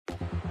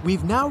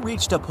We've now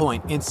reached a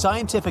point in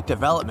scientific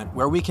development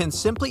where we can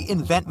simply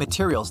invent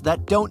materials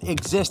that don't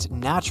exist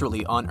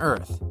naturally on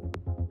Earth.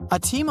 A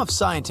team of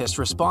scientists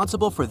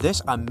responsible for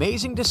this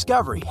amazing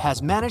discovery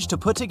has managed to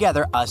put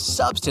together a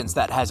substance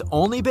that has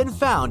only been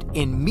found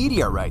in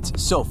meteorites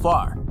so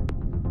far.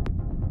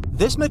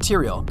 This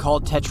material,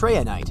 called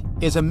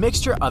tetraionite, is a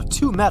mixture of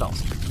two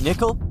metals,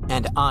 nickel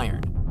and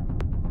iron.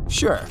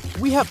 Sure,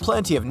 we have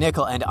plenty of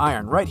nickel and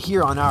iron right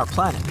here on our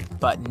planet,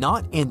 but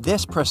not in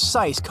this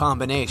precise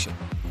combination.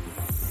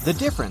 The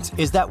difference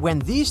is that when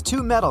these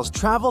two metals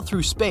travel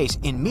through space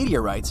in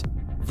meteorites,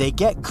 they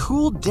get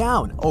cooled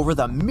down over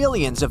the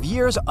millions of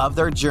years of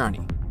their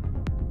journey.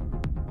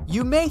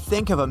 You may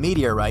think of a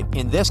meteorite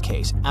in this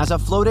case as a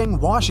floating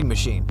washing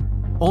machine,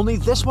 only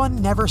this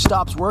one never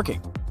stops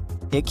working.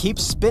 It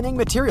keeps spinning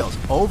materials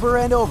over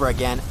and over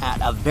again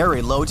at a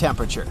very low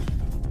temperature.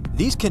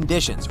 These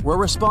conditions were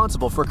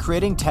responsible for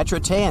creating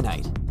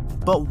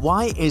tetraionite. But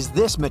why is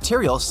this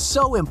material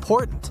so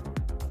important?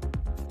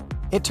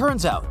 It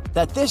turns out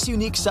that this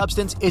unique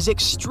substance is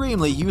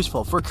extremely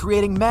useful for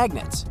creating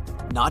magnets.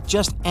 Not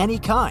just any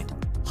kind,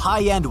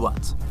 high-end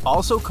ones,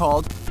 also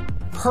called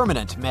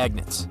permanent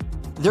magnets.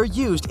 They're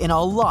used in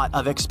a lot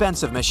of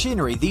expensive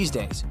machinery these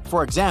days,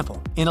 for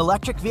example, in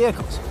electric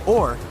vehicles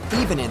or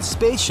even in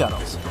space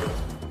shuttles.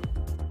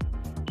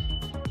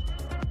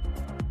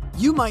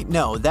 You might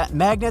know that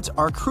magnets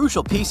are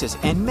crucial pieces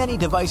in many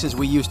devices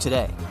we use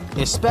today,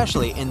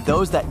 especially in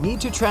those that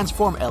need to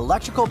transform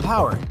electrical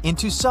power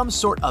into some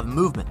sort of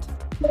movement.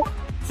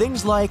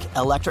 Things like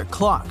electric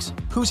clocks,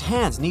 whose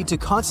hands need to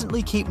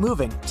constantly keep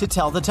moving to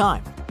tell the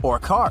time, or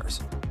cars,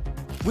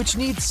 which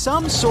need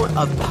some sort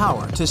of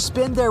power to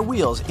spin their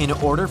wheels in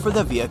order for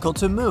the vehicle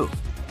to move.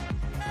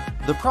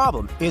 The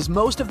problem is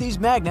most of these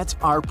magnets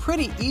are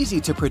pretty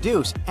easy to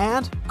produce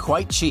and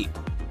quite cheap,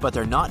 but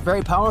they're not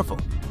very powerful.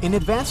 In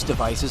advanced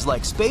devices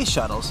like space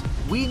shuttles,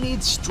 we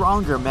need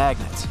stronger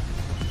magnets.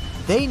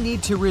 They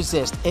need to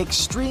resist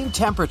extreme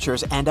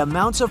temperatures and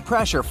amounts of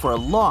pressure for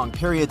long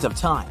periods of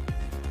time.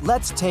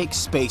 Let's take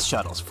space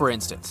shuttles, for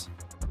instance.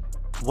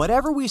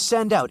 Whatever we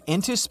send out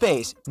into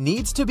space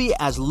needs to be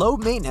as low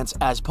maintenance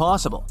as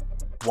possible.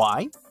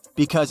 Why?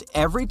 Because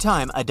every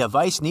time a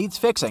device needs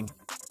fixing,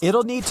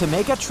 it'll need to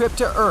make a trip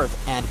to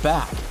Earth and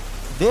back.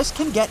 This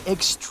can get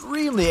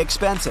extremely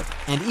expensive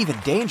and even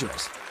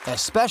dangerous,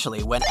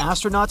 especially when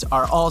astronauts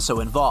are also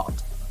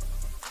involved.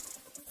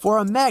 For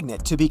a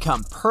magnet to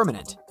become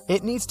permanent,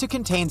 it needs to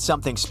contain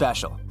something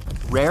special: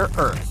 rare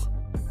earth.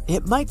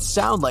 It might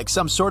sound like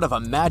some sort of a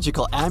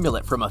magical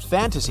amulet from a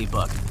fantasy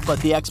book, but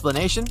the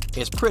explanation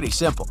is pretty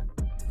simple.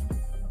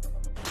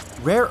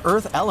 Rare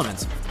earth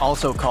elements,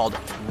 also called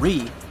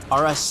Re,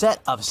 are a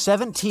set of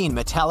 17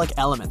 metallic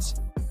elements.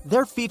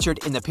 They're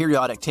featured in the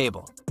periodic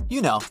table.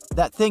 You know,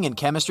 that thing in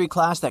chemistry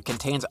class that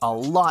contains a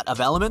lot of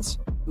elements,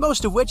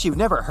 most of which you've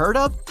never heard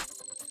of?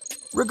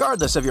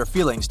 Regardless of your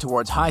feelings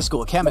towards high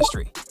school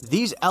chemistry,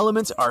 these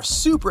elements are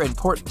super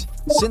important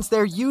since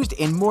they're used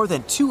in more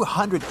than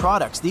 200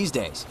 products these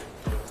days.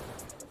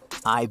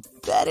 I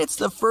bet it's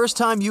the first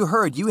time you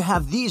heard you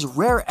have these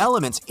rare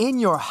elements in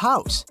your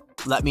house.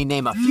 Let me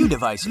name a few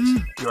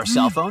devices: your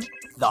cell phone,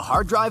 the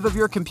hard drive of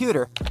your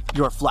computer,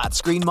 your flat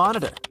screen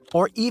monitor,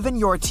 or even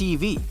your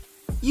TV.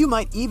 You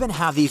might even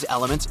have these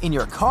elements in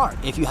your car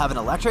if you have an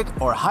electric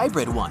or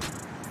hybrid one.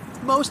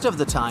 Most of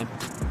the time,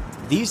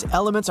 these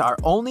elements are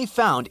only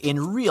found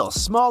in real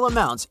small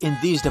amounts in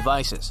these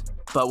devices,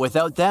 but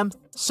without them,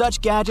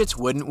 such gadgets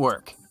wouldn't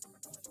work.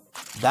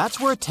 That's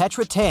where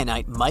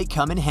tetraionite might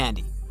come in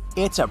handy.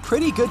 It's a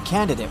pretty good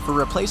candidate for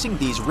replacing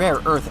these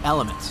rare earth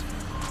elements.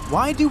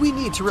 Why do we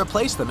need to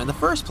replace them in the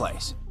first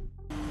place?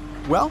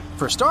 Well,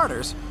 for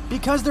starters,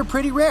 because they're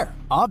pretty rare,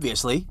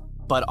 obviously,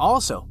 but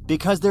also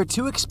because they're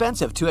too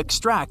expensive to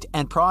extract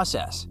and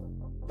process.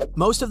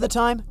 Most of the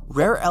time,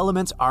 rare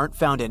elements aren't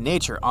found in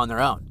nature on their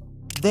own.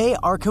 They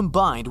are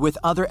combined with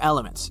other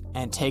elements,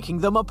 and taking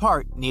them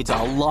apart needs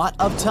a lot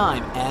of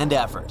time and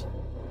effort.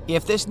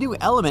 If this new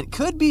element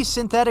could be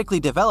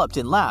synthetically developed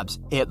in labs,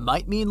 it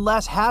might mean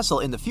less hassle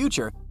in the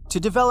future to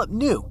develop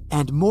new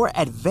and more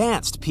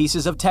advanced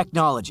pieces of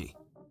technology.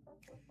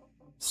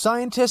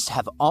 Scientists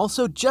have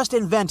also just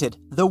invented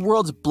the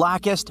world's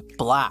blackest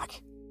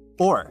black,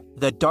 or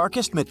the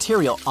darkest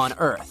material on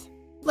Earth.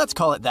 Let's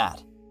call it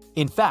that.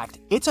 In fact,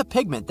 it's a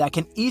pigment that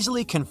can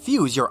easily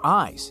confuse your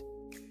eyes.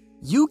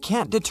 You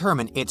can't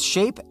determine its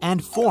shape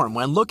and form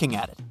when looking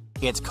at it.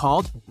 It's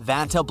called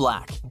Vanta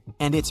black,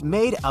 and it's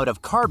made out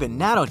of carbon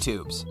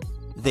nanotubes.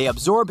 They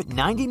absorb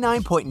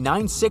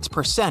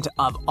 99.96%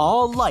 of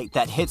all light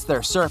that hits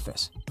their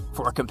surface.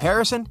 For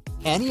comparison,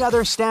 any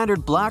other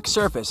standard black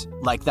surface,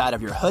 like that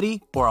of your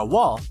hoodie or a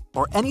wall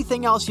or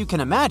anything else you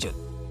can imagine,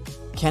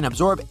 can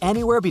absorb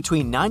anywhere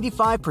between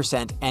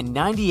 95% and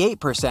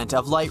 98%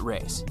 of light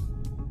rays.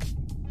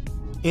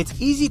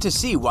 It's easy to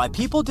see why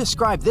people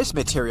describe this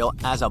material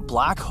as a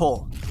black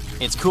hole.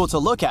 It's cool to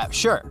look at,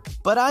 sure,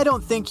 but I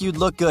don't think you'd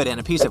look good in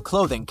a piece of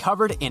clothing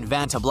covered in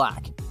Vanta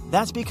black.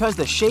 That's because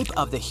the shape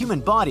of the human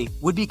body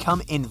would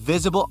become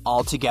invisible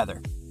altogether.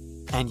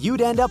 and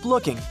you'd end up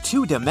looking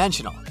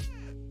two-dimensional.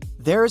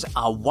 There's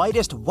a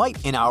whitest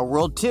white in our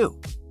world too,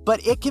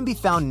 but it can be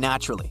found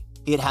naturally.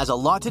 It has a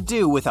lot to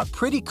do with a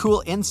pretty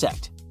cool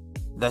insect,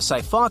 the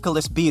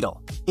Siphocalis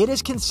beetle. It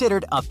is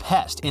considered a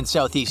pest in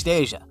Southeast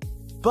Asia,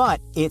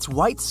 but its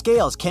white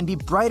scales can be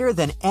brighter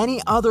than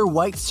any other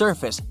white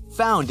surface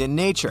found in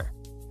nature.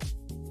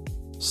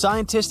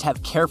 Scientists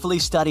have carefully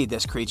studied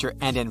this creature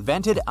and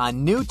invented a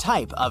new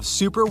type of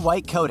super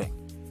white coating.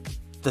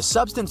 The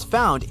substance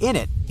found in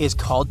it is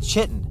called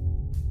chitin,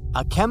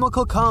 a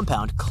chemical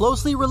compound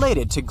closely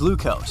related to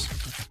glucose.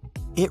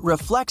 It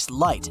reflects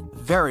light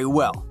very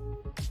well.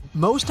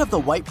 Most of the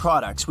white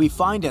products we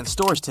find in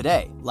stores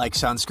today, like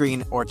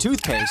sunscreen or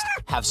toothpaste,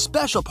 have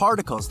special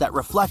particles that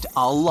reflect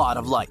a lot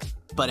of light.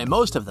 But in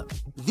most of them,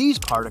 these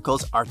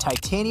particles are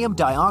titanium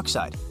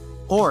dioxide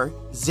or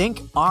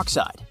zinc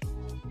oxide.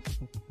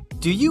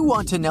 Do you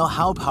want to know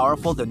how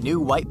powerful the new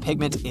white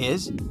pigment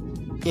is?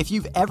 If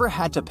you've ever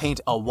had to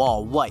paint a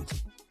wall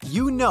white,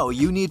 you know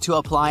you need to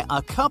apply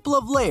a couple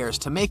of layers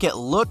to make it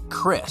look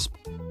crisp.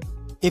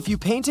 If you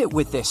paint it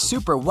with this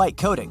super white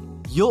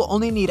coating, you'll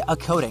only need a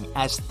coating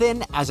as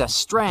thin as a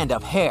strand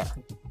of hair.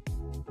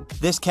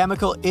 This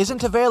chemical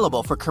isn't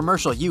available for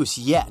commercial use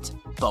yet,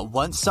 but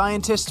once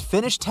scientists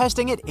finish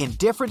testing it in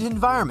different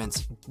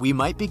environments, we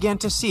might begin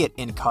to see it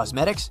in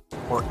cosmetics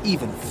or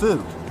even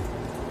food.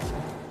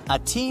 A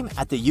team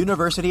at the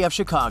University of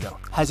Chicago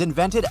has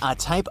invented a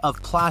type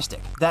of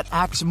plastic that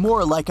acts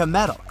more like a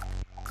metal.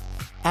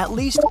 At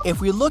least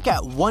if we look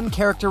at one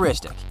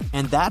characteristic,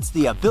 and that's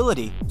the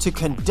ability to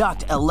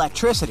conduct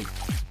electricity.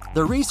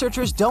 The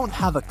researchers don't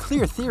have a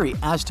clear theory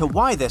as to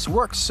why this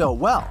works so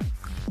well.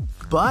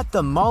 But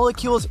the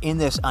molecules in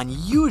this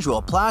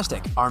unusual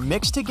plastic are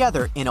mixed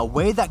together in a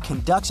way that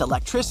conducts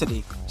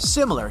electricity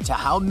similar to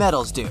how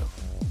metals do.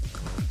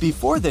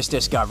 Before this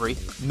discovery,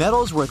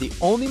 metals were the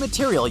only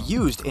material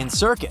used in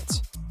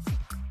circuits.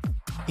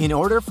 In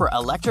order for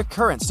electric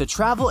currents to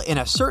travel in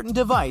a certain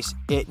device,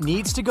 it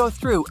needs to go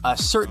through a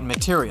certain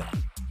material.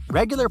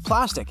 Regular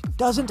plastic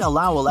doesn't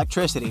allow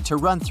electricity to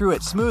run through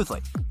it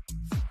smoothly.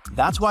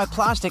 That's why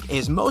plastic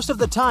is most of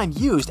the time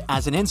used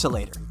as an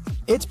insulator.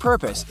 Its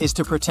purpose is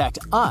to protect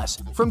us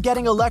from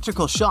getting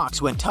electrical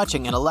shocks when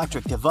touching an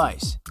electric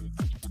device.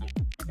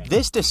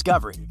 This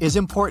discovery is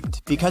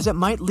important because it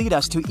might lead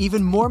us to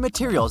even more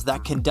materials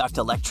that conduct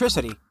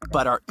electricity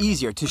but are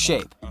easier to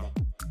shape.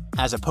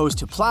 As opposed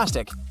to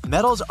plastic,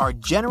 metals are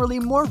generally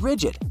more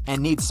rigid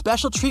and need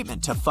special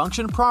treatment to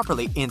function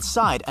properly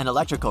inside an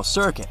electrical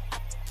circuit.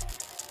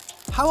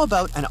 How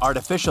about an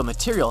artificial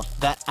material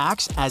that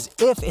acts as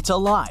if it's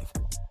alive?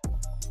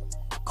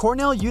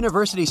 Cornell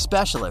University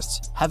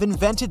specialists have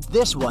invented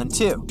this one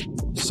too.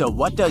 So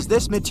what does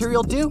this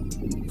material do?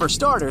 For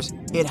starters,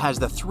 it has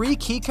the three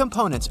key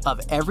components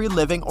of every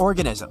living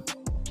organism: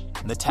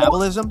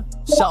 metabolism,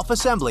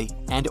 self-assembly,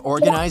 and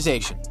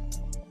organization.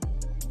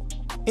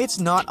 It's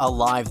not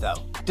alive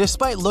though,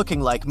 despite looking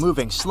like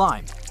moving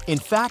slime. In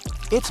fact,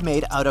 it's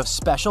made out of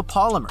special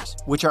polymers,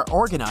 which are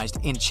organized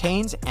in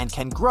chains and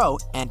can grow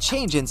and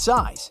change in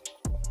size.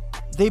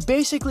 They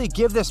basically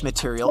give this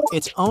material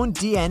its own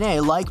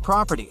DNA-like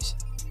properties.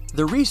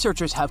 The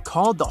researchers have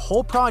called the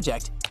whole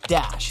project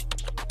DASH.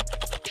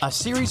 A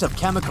series of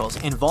chemicals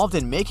involved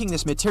in making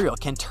this material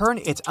can turn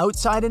its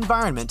outside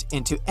environment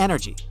into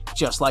energy,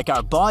 just like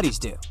our bodies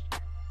do.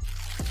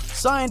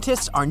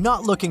 Scientists are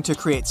not looking to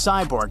create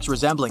cyborgs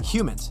resembling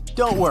humans.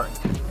 Don't worry,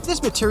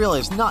 this material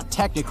is not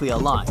technically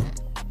alive,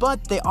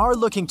 but they are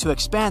looking to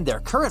expand their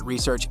current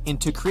research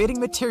into creating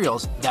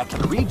materials that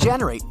can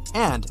regenerate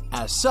and,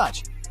 as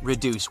such,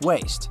 reduce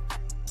waste.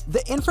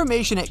 The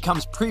information it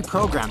comes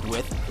pre-programmed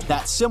with,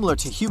 that's similar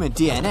to human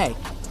DNA,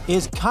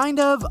 is kind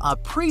of a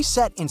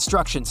preset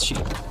instructions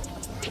sheet.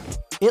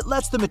 It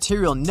lets the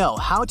material know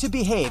how to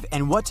behave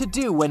and what to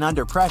do when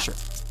under pressure.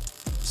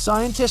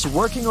 Scientists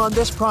working on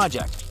this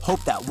project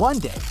hope that one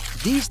day,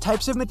 these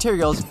types of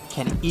materials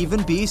can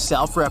even be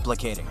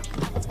self-replicating.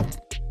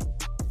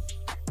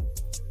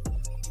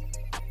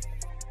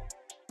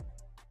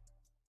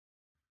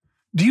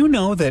 Do you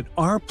know that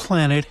our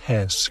planet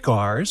has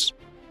scars?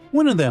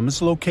 One of them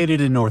is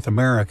located in North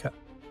America.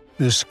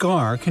 This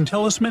scar can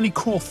tell us many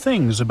cool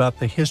things about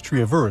the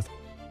history of Earth,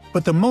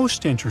 but the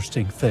most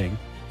interesting thing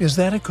is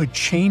that it could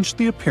change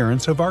the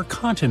appearance of our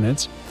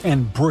continents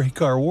and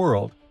break our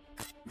world.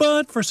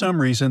 But for some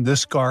reason,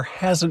 this scar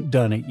hasn't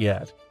done it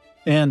yet.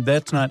 And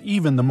that's not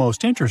even the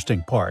most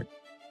interesting part.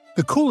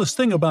 The coolest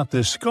thing about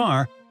this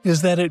scar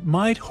is that it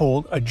might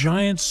hold a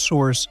giant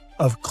source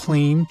of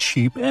clean,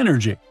 cheap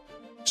energy.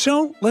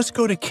 So let's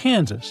go to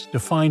Kansas to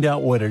find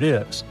out what it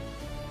is.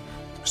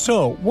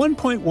 So,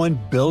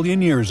 1.1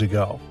 billion years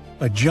ago,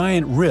 a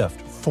giant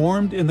rift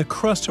formed in the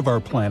crust of our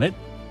planet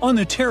on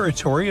the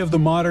territory of the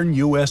modern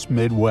U.S.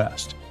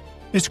 Midwest.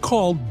 It's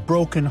called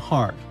Broken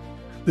Heart.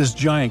 This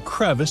giant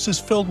crevice is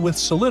filled with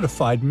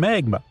solidified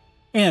magma,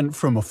 and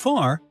from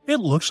afar,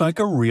 it looks like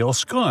a real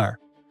scar.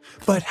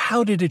 But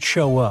how did it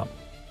show up?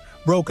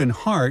 Broken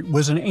Heart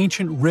was an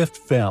ancient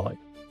rift valley,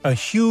 a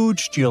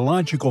huge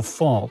geological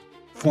fault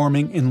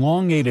forming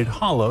elongated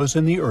hollows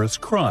in the Earth's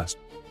crust.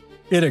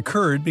 It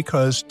occurred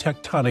because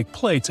tectonic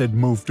plates had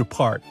moved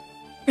apart.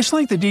 It's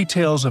like the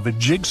details of a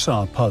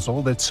jigsaw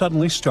puzzle that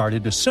suddenly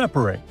started to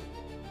separate.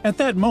 At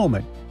that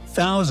moment,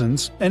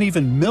 thousands and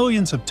even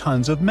millions of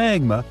tons of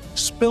magma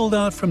spilled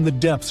out from the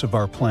depths of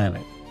our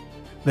planet.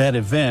 That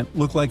event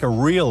looked like a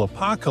real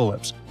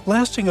apocalypse,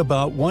 lasting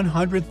about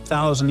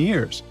 100,000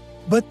 years.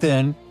 But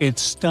then it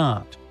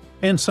stopped,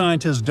 and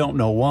scientists don't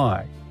know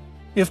why.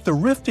 If the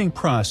rifting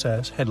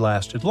process had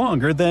lasted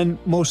longer, then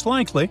most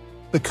likely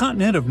the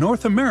continent of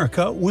North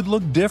America would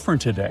look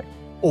different today,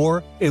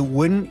 or it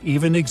wouldn't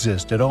even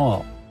exist at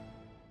all.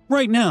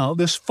 Right now,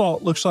 this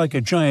fault looks like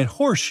a giant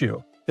horseshoe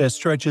that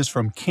stretches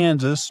from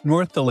Kansas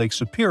north to Lake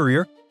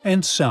Superior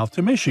and south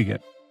to Michigan.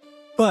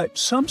 But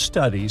some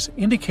studies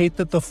indicate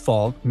that the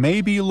fault may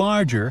be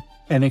larger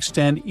and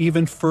extend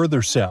even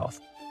further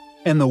south,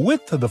 and the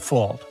width of the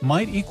fault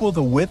might equal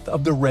the width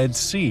of the Red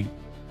Sea.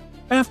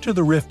 After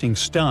the rifting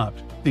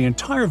stopped, the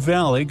entire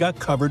valley got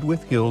covered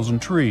with hills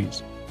and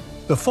trees.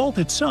 The fault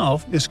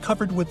itself is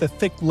covered with a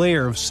thick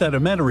layer of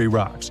sedimentary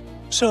rocks,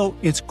 so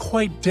it's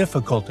quite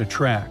difficult to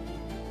track.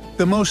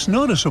 The most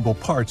noticeable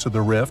parts of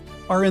the rift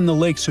are in the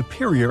Lake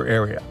Superior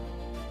area.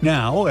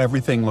 Now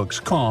everything looks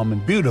calm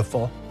and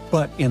beautiful,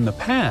 but in the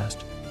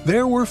past,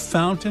 there were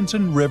fountains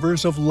and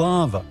rivers of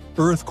lava,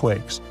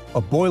 earthquakes,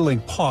 a boiling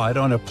pot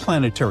on a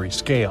planetary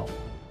scale.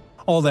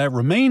 All that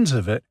remains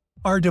of it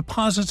are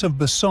deposits of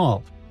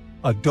basalt,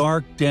 a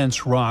dark,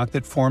 dense rock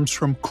that forms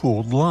from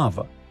cooled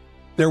lava.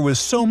 There was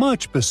so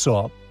much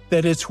basalt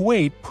that its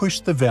weight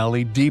pushed the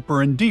valley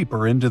deeper and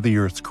deeper into the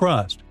Earth's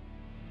crust.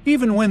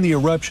 Even when the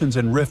eruptions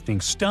and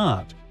rifting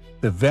stopped,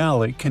 the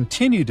valley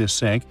continued to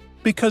sink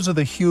because of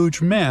the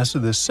huge mass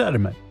of the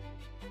sediment.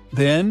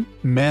 Then,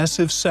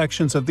 massive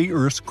sections of the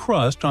Earth's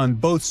crust on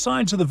both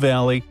sides of the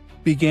valley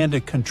began to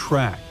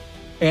contract,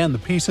 and the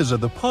pieces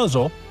of the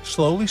puzzle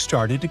slowly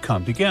started to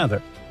come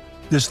together.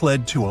 This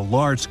led to a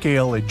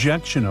large-scale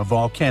ejection of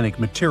volcanic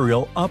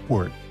material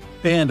upward,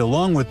 and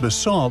along with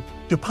basalt,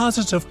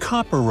 deposits of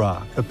copper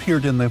rock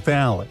appeared in the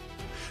valley.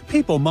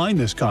 People mined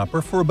this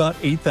copper for about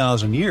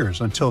 8,000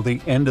 years until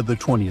the end of the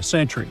 20th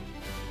century.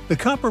 The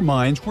copper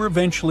mines were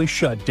eventually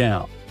shut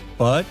down,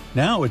 but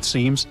now it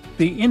seems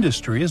the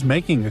industry is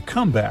making a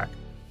comeback.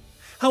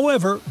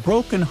 However,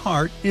 Broken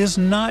Heart is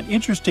not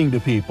interesting to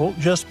people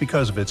just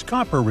because of its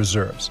copper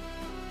reserves.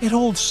 It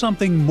holds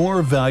something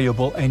more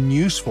valuable and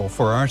useful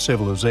for our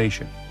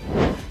civilization.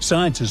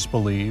 Scientists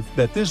believe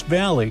that this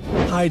valley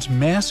hides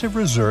massive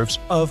reserves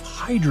of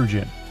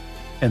hydrogen,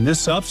 and this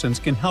substance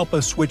can help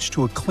us switch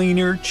to a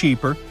cleaner,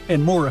 cheaper,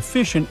 and more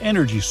efficient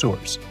energy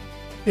source.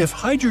 If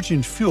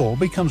hydrogen fuel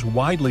becomes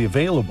widely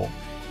available,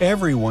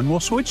 everyone will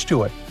switch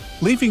to it,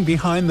 leaving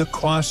behind the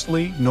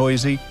costly,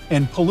 noisy,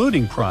 and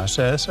polluting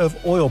process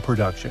of oil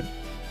production.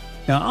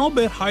 Now, I'll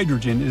bet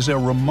hydrogen is a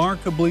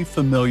remarkably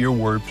familiar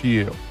word to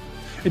you.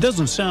 It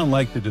doesn't sound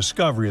like the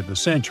discovery of the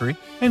century,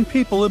 and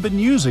people have been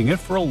using it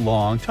for a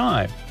long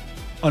time.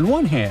 On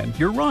one hand,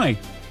 you're right,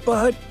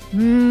 but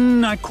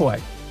not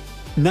quite.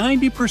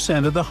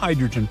 90% of the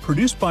hydrogen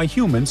produced by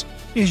humans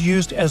is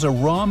used as a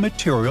raw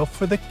material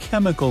for the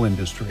chemical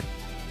industry.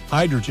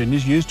 Hydrogen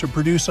is used to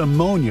produce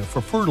ammonia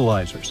for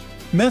fertilizers,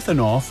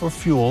 methanol for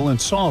fuel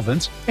and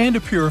solvents, and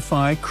to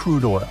purify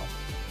crude oil.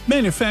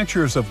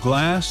 Manufacturers of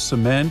glass,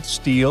 cement,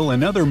 steel,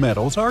 and other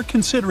metals are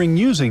considering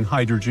using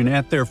hydrogen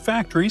at their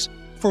factories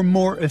for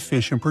more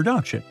efficient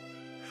production.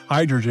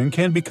 Hydrogen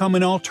can become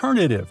an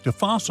alternative to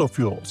fossil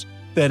fuels,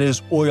 that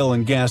is, oil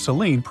and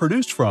gasoline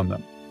produced from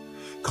them.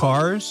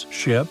 Cars,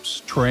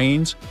 ships,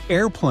 trains,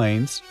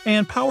 airplanes,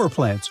 and power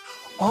plants,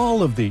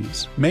 all of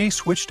these may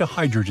switch to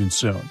hydrogen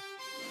soon.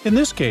 In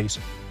this case,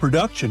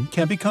 production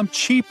can become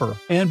cheaper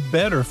and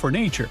better for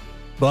nature,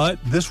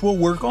 but this will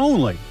work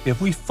only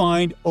if we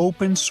find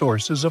open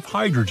sources of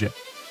hydrogen.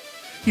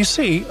 You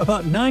see,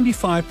 about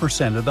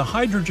 95% of the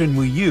hydrogen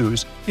we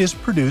use is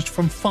produced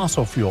from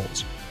fossil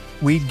fuels.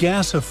 We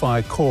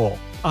gasify coal,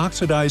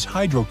 oxidize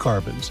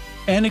hydrocarbons,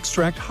 and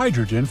extract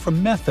hydrogen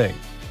from methane.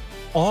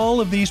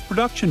 All of these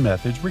production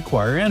methods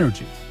require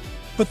energy.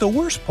 But the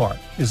worst part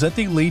is that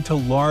they lead to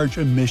large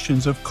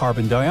emissions of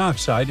carbon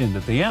dioxide into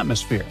the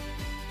atmosphere.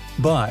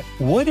 But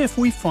what if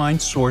we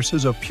find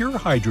sources of pure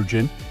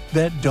hydrogen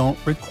that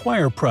don't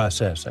require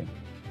processing?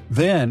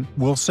 Then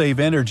we'll save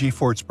energy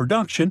for its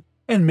production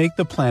and make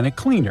the planet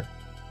cleaner.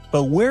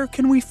 But where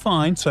can we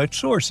find such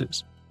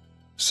sources?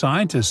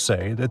 Scientists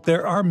say that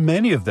there are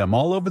many of them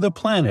all over the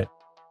planet,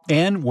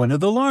 and one of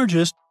the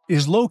largest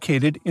is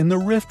located in the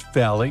Rift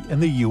Valley in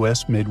the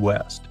U.S.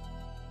 Midwest.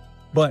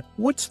 But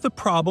what's the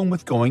problem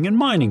with going and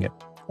mining it?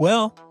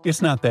 Well,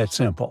 it's not that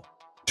simple.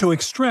 To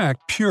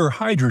extract pure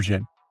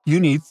hydrogen, you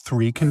need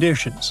 3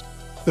 conditions.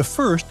 The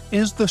first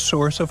is the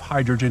source of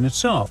hydrogen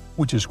itself,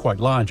 which is quite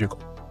logical.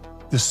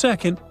 The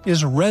second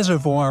is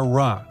reservoir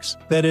rocks,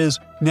 that is,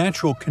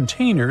 natural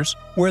containers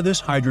where this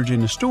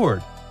hydrogen is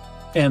stored.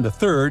 And the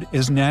third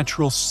is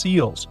natural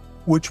seals,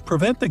 which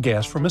prevent the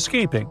gas from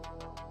escaping.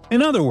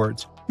 In other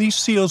words, these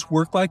seals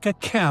work like a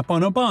cap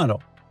on a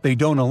bottle. They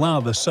don't allow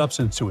the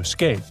substance to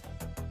escape.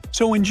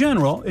 So in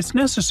general, it's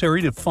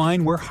necessary to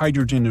find where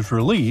hydrogen is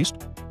released,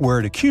 where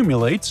it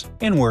accumulates,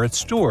 and where it's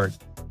stored.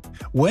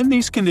 When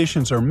these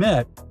conditions are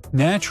met,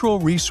 natural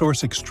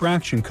resource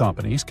extraction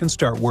companies can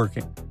start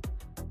working.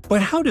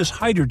 But how does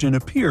hydrogen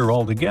appear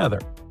altogether?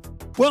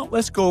 Well,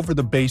 let's go over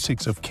the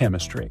basics of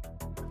chemistry.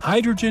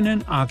 Hydrogen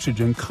and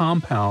oxygen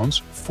compounds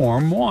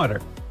form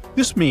water.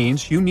 This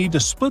means you need to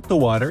split the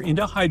water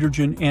into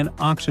hydrogen and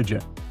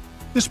oxygen.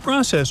 This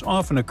process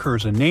often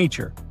occurs in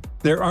nature.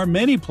 There are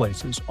many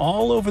places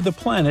all over the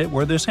planet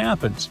where this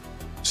happens.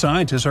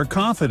 Scientists are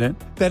confident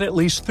that at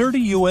least 30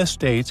 U.S.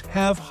 states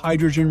have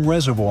hydrogen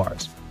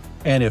reservoirs.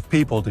 And if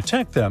people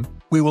detect them,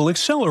 we will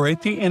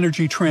accelerate the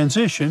energy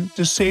transition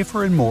to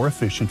safer and more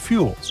efficient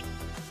fuels.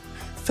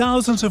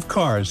 Thousands of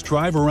cars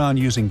drive around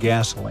using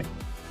gasoline.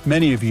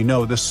 Many of you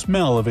know the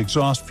smell of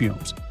exhaust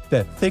fumes,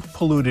 that thick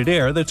polluted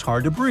air that's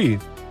hard to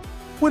breathe.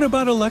 What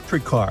about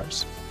electric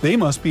cars? They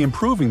must be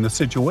improving the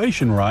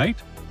situation, right?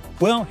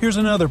 Well, here's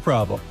another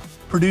problem.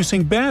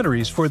 Producing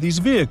batteries for these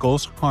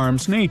vehicles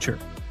harms nature.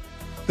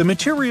 The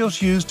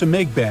materials used to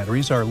make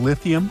batteries are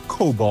lithium,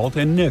 cobalt,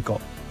 and nickel.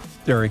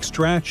 Their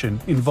extraction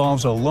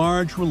involves a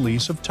large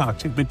release of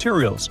toxic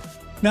materials,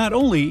 not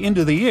only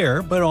into the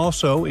air but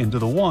also into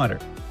the water.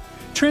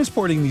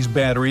 Transporting these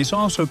batteries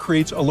also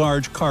creates a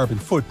large carbon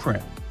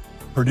footprint.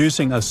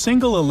 Producing a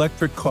single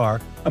electric car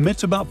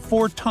emits about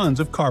 4 tons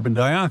of carbon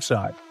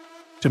dioxide.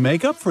 To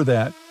make up for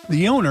that,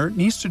 the owner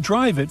needs to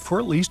drive it for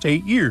at least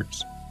 8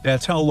 years.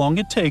 That's how long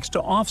it takes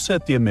to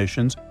offset the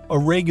emissions a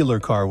regular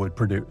car would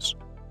produce.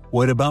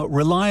 What about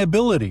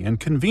reliability and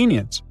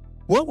convenience?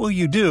 What will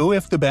you do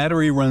if the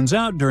battery runs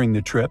out during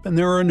the trip and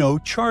there are no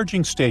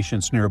charging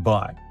stations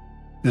nearby?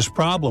 This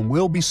problem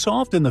will be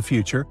solved in the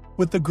future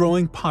with the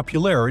growing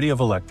popularity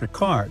of electric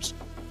cars.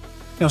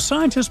 Now,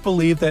 scientists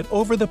believe that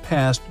over the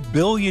past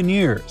billion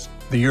years,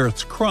 the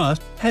Earth's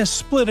crust has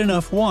split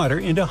enough water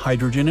into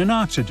hydrogen and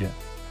oxygen.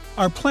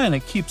 Our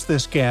planet keeps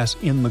this gas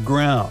in the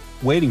ground,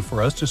 waiting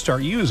for us to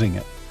start using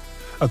it.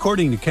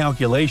 According to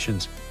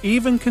calculations,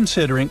 even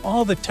considering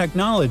all the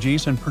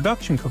technologies and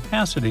production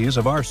capacities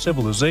of our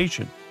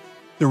civilization,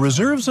 the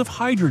reserves of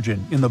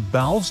hydrogen in the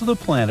bowels of the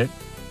planet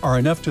are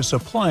enough to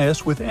supply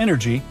us with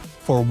energy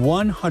for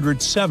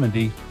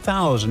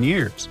 170,000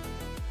 years.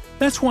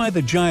 That's why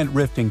the giant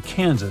rift in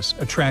Kansas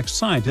attracts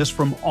scientists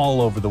from all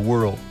over the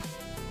world.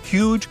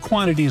 Huge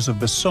quantities of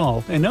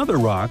basalt and other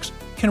rocks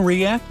can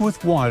react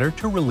with water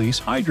to release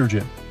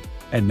hydrogen.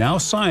 And now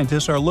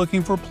scientists are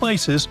looking for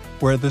places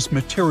where this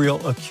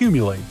material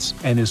accumulates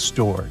and is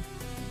stored.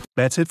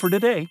 That's it for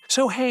today.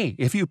 So hey,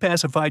 if you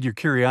pacified your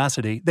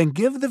curiosity, then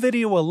give the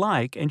video a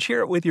like and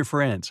share it with your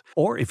friends.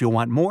 Or if you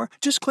want more,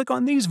 just click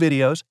on these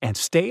videos and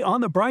stay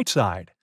on the bright side.